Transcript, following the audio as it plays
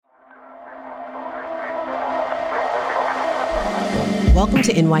Welcome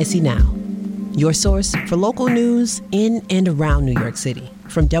to NYC Now, your source for local news in and around New York City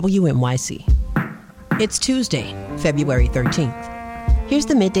from WNYC. It's Tuesday, February 13th. Here's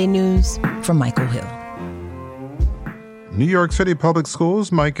the Midday News from Michael Hill. New York City public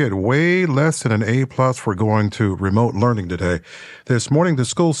schools might get way less than an A+ for going to remote learning today. This morning, the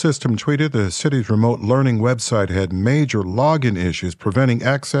school system tweeted the city's remote learning website had major login issues preventing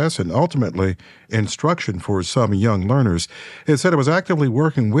access and ultimately instruction for some young learners. It said it was actively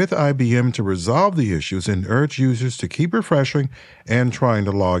working with IBM to resolve the issues and urged users to keep refreshing and trying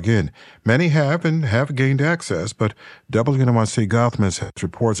to log in. Many have and have gained access, but WNYC Gotham has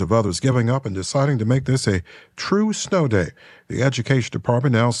reports of others giving up and deciding to make this a true snow day. The Education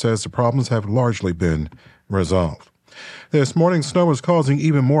Department now says the problems have largely been resolved. This morning's snow is causing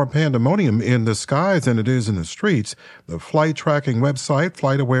even more pandemonium in the skies than it is in the streets. The flight tracking website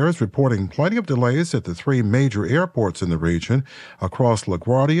FlightAware is reporting plenty of delays at the three major airports in the region. Across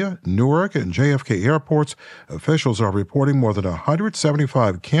LaGuardia, Newark, and JFK airports, officials are reporting more than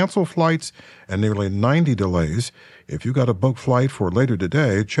 175 canceled flights and nearly 90 delays. If you got a booked flight for later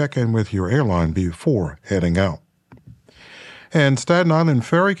today, check in with your airline before heading out. And Staten Island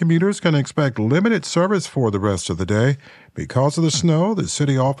ferry commuters can expect limited service for the rest of the day. Because of the snow, the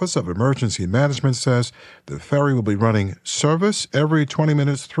City Office of Emergency Management says the ferry will be running service every 20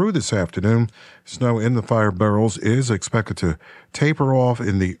 minutes through this afternoon. Snow in the fire barrels is expected to taper off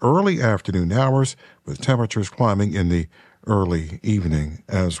in the early afternoon hours, with temperatures climbing in the early evening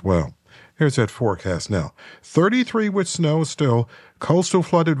as well. Here's that forecast now. 33 with snow still. Coastal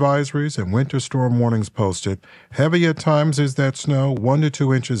flood advisories and winter storm warnings posted. Heavy at times is that snow, 1 to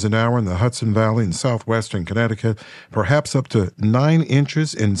 2 inches an hour in the Hudson Valley and southwestern Connecticut, perhaps up to 9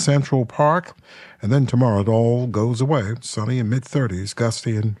 inches in Central Park. And then tomorrow it all goes away. Sunny in mid-30s,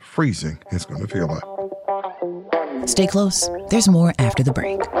 gusty and freezing it's going to feel like. Stay close. There's more after the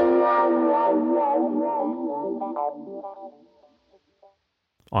break.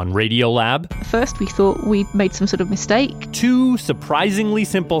 On Radiolab, first we thought we'd made some sort of mistake. 2 surprisingly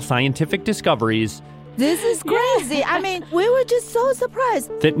simple scientific discoveries. This is crazy. I mean, we were just so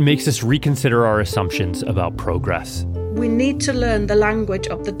surprised. That makes us reconsider our assumptions about progress. We need to learn the language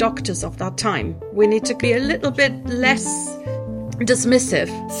of the doctors of that time. We need to be a little bit less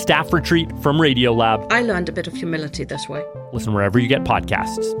dismissive. Staff retreat from Radiolab. I learned a bit of humility this way. Listen wherever you get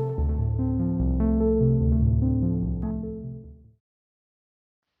podcasts.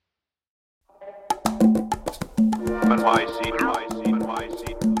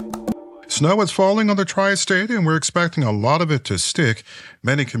 Snow is falling on the tri-state, and we're expecting a lot of it to stick.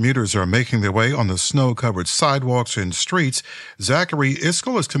 Many commuters are making their way on the snow-covered sidewalks and streets. Zachary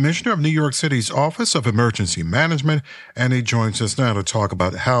Iskell is commissioner of New York City's Office of Emergency Management, and he joins us now to talk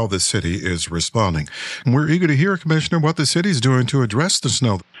about how the city is responding. We're eager to hear, Commissioner, what the city's doing to address the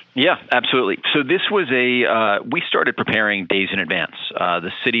snow. Yeah, absolutely. So this was we started preparing days in advance.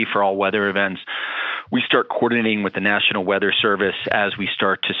 The city, for all weather events, we start coordinating with the National Weather Service as we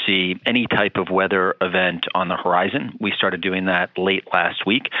start to see any type of weather event on the horizon. We started doing that late last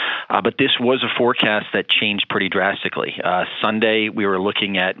week, but this was a forecast that changed pretty drastically. Sunday, we were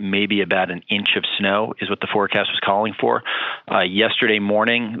looking at maybe about an inch of snow is what the forecast was calling for. Yesterday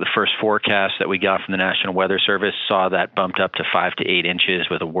morning, the first forecast that we got from the National Weather Service saw that bumped up to 5 to 8 inches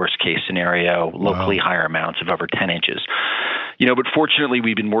with a worst case scenario, locally higher amounts of over 10 inches. But fortunately,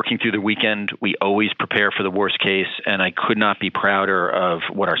 we've been working through the weekend. We always prepare for the worst case, and I could not be prouder of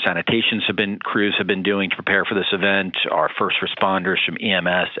what our crews have been doing to prepare for this event. Our first responders from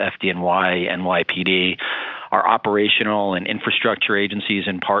EMS, FDNY, NYPD, our operational and infrastructure agencies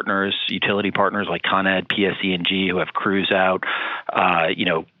and partners, utility partners like Con Ed, PSE&G, who have crews out,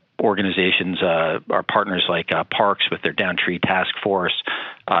 organizations, our partners like Parks with their Downtree Task Force,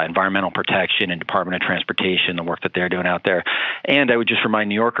 Environmental Protection and Department of Transportation, the work that they're doing out there. And I would just remind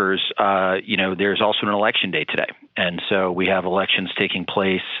New Yorkers, there's also an election day today. And so we have elections taking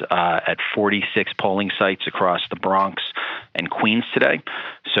place at 46 polling sites across the Bronx and Queens today.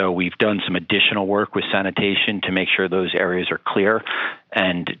 So we've done some additional work with sanitation to make sure those areas are clear.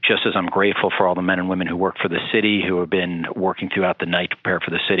 And just as I'm grateful for all the men and women who work for the city, who have been working throughout the night to prepare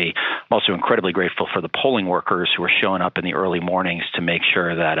for the city, I'm also incredibly grateful for the polling workers who are showing up in the early mornings to make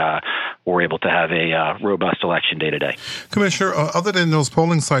sure that we're able to have a robust election day today. Commissioner, other than those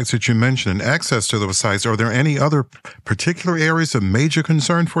polling sites that you mentioned and access to those sites, are there any other particular areas of major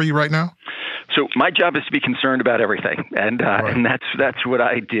concern for you right now? So my job is to be concerned about everything, and that's what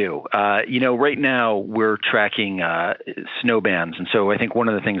I do. Right now we're tracking snow bands, and so I think one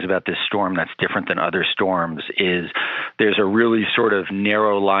of the things about this storm that's different than other storms is there's a really sort of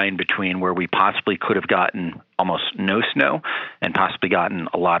narrow line between where we possibly could have gotten almost no snow and possibly gotten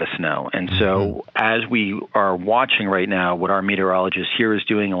a lot of snow. And so as we are watching right now, what our meteorologist here is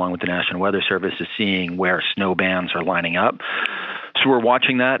doing along with the National Weather Service is seeing where snow bands are lining up. So we're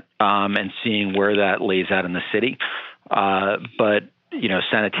watching that and seeing where that lays out in the city. But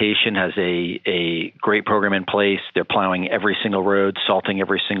sanitation has a great program in place. They're plowing every single road, salting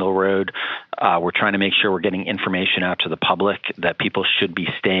every single road. We're trying to make sure we're getting information out to the public that people should be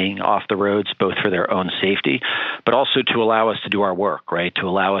staying off the roads, both for their own safety, but also to allow us to do our work, right? To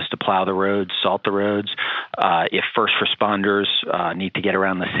allow us to plow the roads, salt the roads. If first responders need to get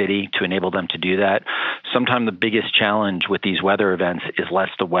around the city, to enable them to do that. Sometimes the biggest challenge with these weather events is less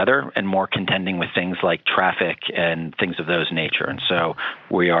the weather and more contending with things like traffic and things of those nature. And so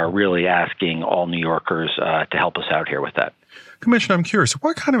we are really asking all New Yorkers to help us out here with that. Commissioner, I'm curious,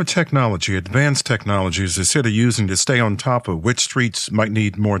 what kind of technology, advanced technology, is the city using to stay on top of which streets might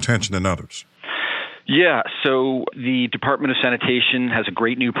need more attention than others? Yeah, so the Department of Sanitation has a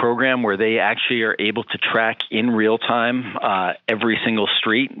great new program where they actually are able to track in real time every single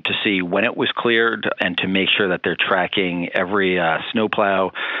street to see when it was cleared and to make sure that they're tracking every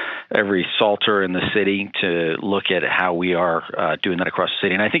snowplow, every salter in the city to look at how we are doing that across the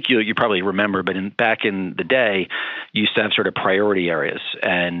city. And I think you probably remember, but back in the day, you used to have sort of priority areas.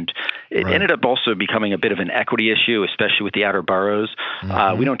 And it ended up also becoming a bit of an equity issue, especially with the outer boroughs.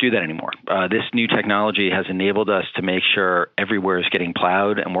 We don't do that anymore. This new technology has enabled us to make sure everywhere is getting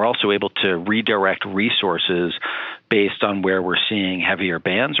plowed, and we're also able to redirect resources based on where we're seeing heavier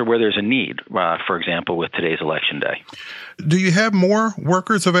bands or where there's a need, for example, with today's election day. Do you have more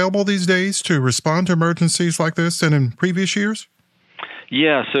workers available these days to respond to emergencies like this than in previous years?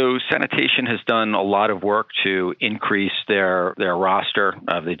 Yeah, so sanitation has done a lot of work to increase their roster.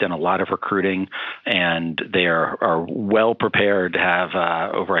 They've done a lot of recruiting, and they are well prepared to have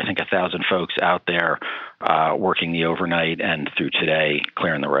over, I think, 1,000 folks out there working the overnight and through today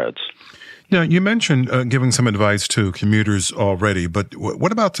clearing the roads. Now, you mentioned giving some advice to commuters already, but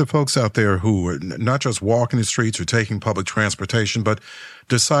what about the folks out there who are not just walking the streets or taking public transportation, but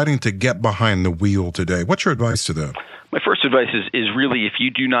deciding to get behind the wheel today? What's your advice to them? My first advice is really, if you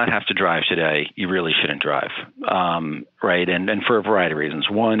do not have to drive today, you really shouldn't drive, right? And for a variety of reasons.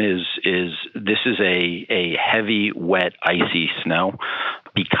 One is this is a heavy, wet, icy snow.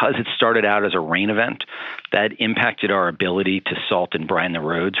 Because it started out as a rain event, that impacted our ability to salt and brine the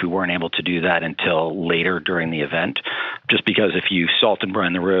roads. We weren't able to do that until later during the event, just because if you salt and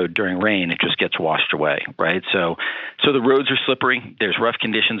brine the road during rain, it just gets washed away, right? So the roads are slippery. There's rough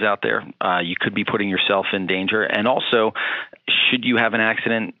conditions out there. You could be putting yourself in danger. And also, should you have an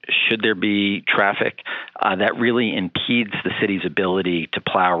accident, should there be traffic, that really impedes the city's ability to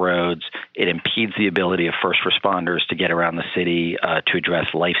plow roads. It impedes the ability of first responders to get around the city to address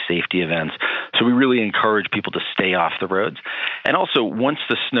life safety events. So we really encourage people to stay off the roads. And also, once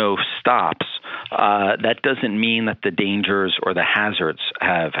the snow stops, that doesn't mean that the dangers or the hazards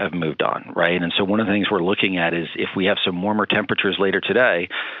have moved on, right? And so one of the things we're looking at is if we have some warmer temperatures later today,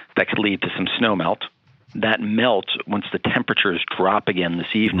 that could lead to some snow melt. That melt, once the temperatures drop again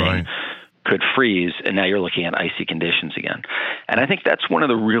this evening, could freeze, and now you're looking at icy conditions again. And I think that's one of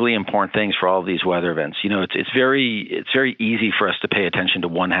the really important things for all of these weather events. You know, it's very easy for us to pay attention to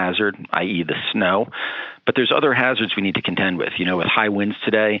one hazard, i.e. the snow, but there's other hazards we need to contend with. You know, with high winds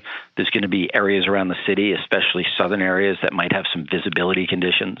today, there's going to be areas around the city, especially southern areas, that might have some visibility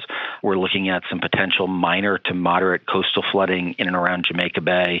conditions. We're looking at some potential minor to moderate coastal flooding in and around Jamaica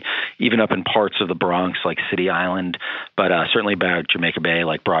Bay, even up in parts of the Bronx like City Island, but certainly about Jamaica Bay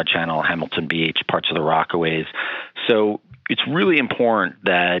like Broad Channel, Hamilton Beach, parts of the Rockaways. So it's really important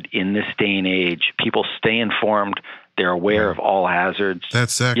that in this day and age, people stay informed. They're aware of all hazards.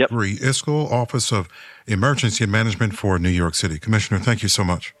 That's Zachary Iskell, Office of Emergency Management for New York City. Commissioner, thank you so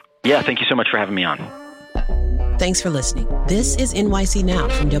much. Yeah, thank you so much for having me on. Thanks for listening. This is NYC Now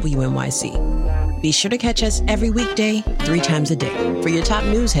from WNYC. Be sure to catch us every weekday, 3 times a day, for your top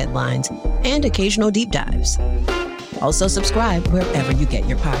news headlines and occasional deep dives. Also subscribe wherever you get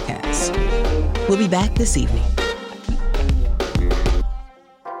your podcasts. We'll be back this evening.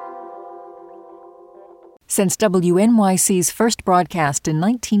 Since WNYC's first broadcast in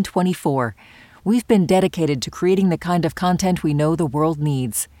 1924, we've been dedicated to creating the kind of content we know the world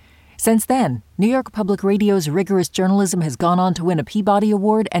needs. Since then, New York Public Radio's rigorous journalism has gone on to win a Peabody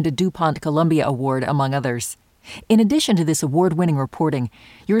Award and a DuPont Columbia Award, among others. In addition to this award-winning reporting,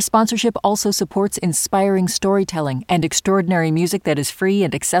 your sponsorship also supports inspiring storytelling and extraordinary music that is free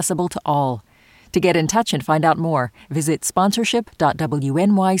and accessible to all. To get in touch and find out more, visit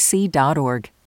sponsorship.wnyc.org.